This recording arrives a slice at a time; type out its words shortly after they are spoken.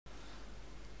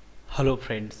Hello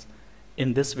friends,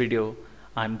 in this video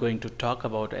I'm going to talk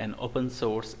about an open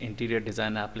source interior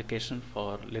design application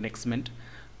for Linux Mint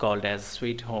called as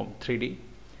Sweet Home 3D.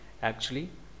 Actually,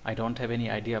 I don't have any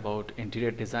idea about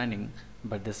interior designing,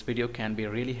 but this video can be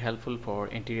really helpful for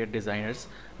interior designers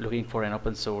looking for an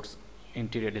open source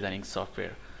interior designing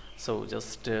software. So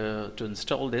just to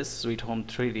install this Sweet Home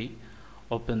 3D,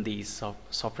 open the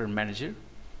software manager,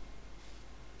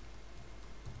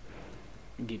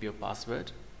 give your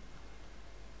password.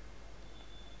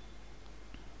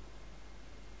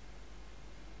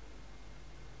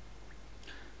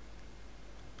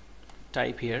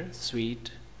 Type here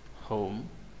Sweet Home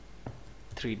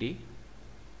 3D.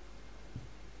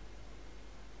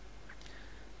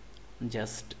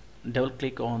 Just double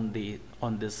click on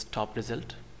this top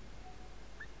result.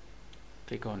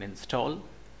 Click on install.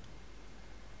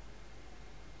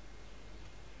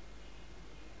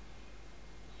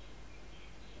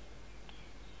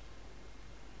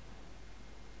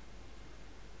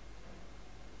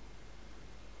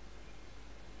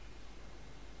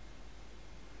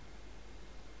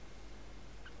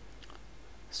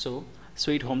 So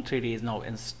Sweet Home 3D is now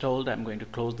installed. I'm going to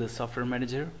close the software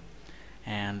manager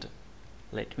and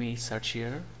let me search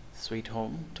here Sweet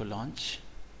Home to launch.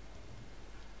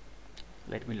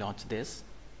 Let me launch this.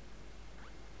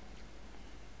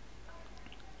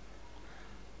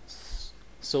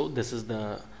 So this is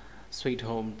the Sweet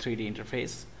Home 3D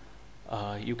interface.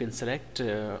 You can select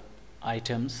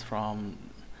items from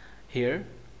here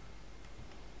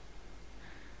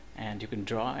and you can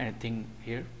draw anything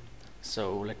here.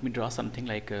 So let me draw something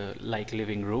like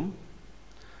living room.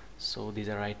 So these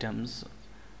are items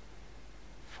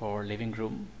for living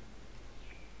room.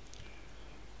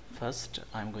 First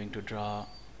I'm going to draw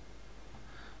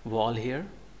wall here.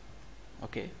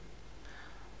 Okay,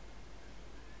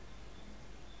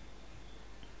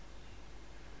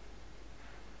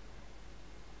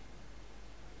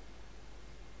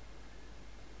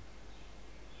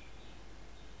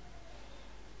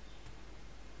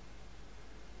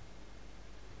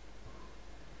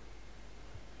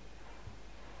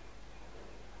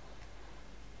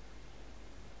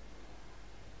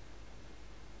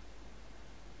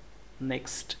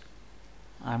 next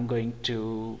I'm going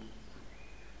to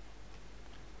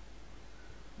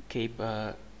keep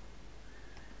a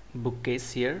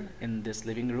bookcase here in this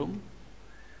living room.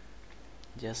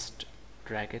 Just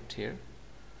drag it here.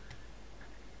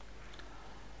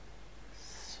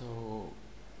 So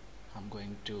I'm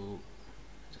going to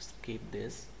just keep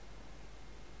this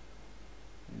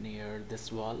near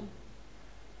this wall.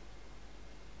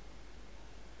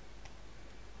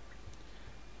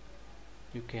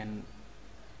 You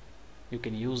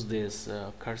can use this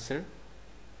cursor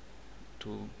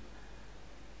to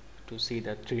see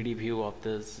the 3D view of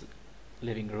this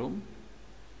living room.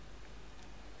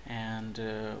 And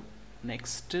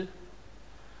next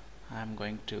I'm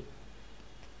going to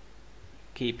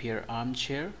keep here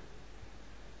armchair.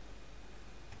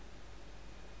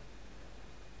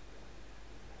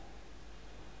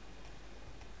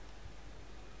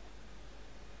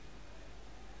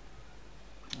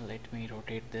 Let me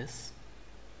rotate this.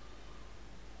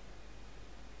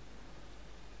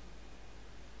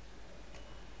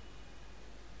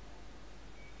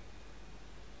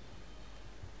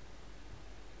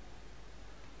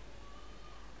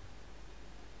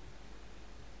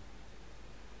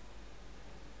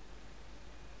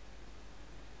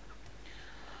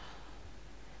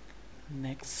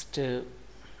 Next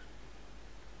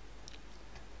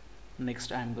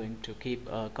I'm going to keep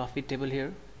a coffee table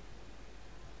here.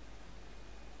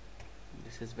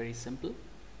 This is very simple.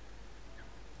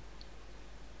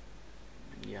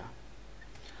 Yeah,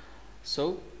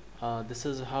 so this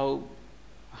is how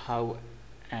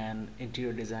an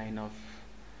interior design of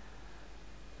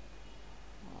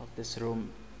this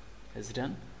room is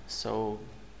done. So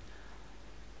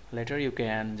later you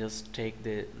can just take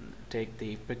the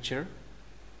picture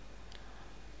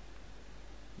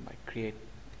by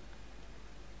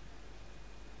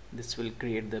this will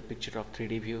create the picture of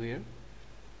 3D view here.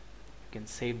 You can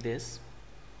save this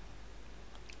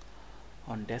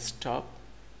on desktop.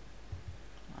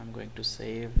 I'm going to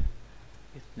save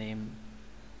with name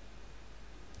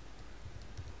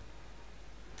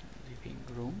living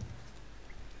room.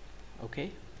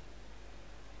 Okay,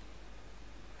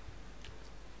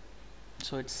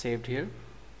 so it's saved here.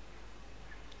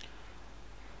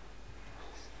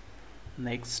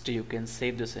 Next you can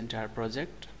save this entire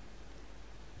project.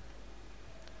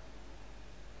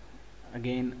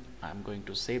 Again I'm going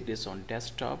to save this on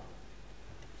desktop.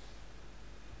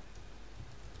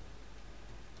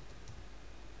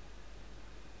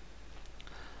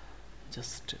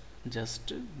 Just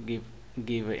just give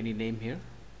any name here.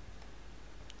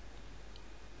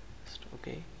 Just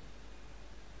okay.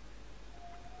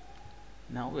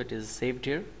 Now it is saved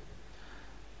here.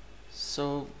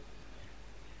 So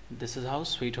this is how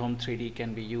Sweet Home 3D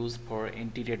can be used for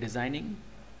interior designing.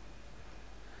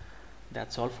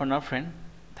 That's all for now, friend.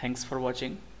 Thanks for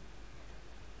watching.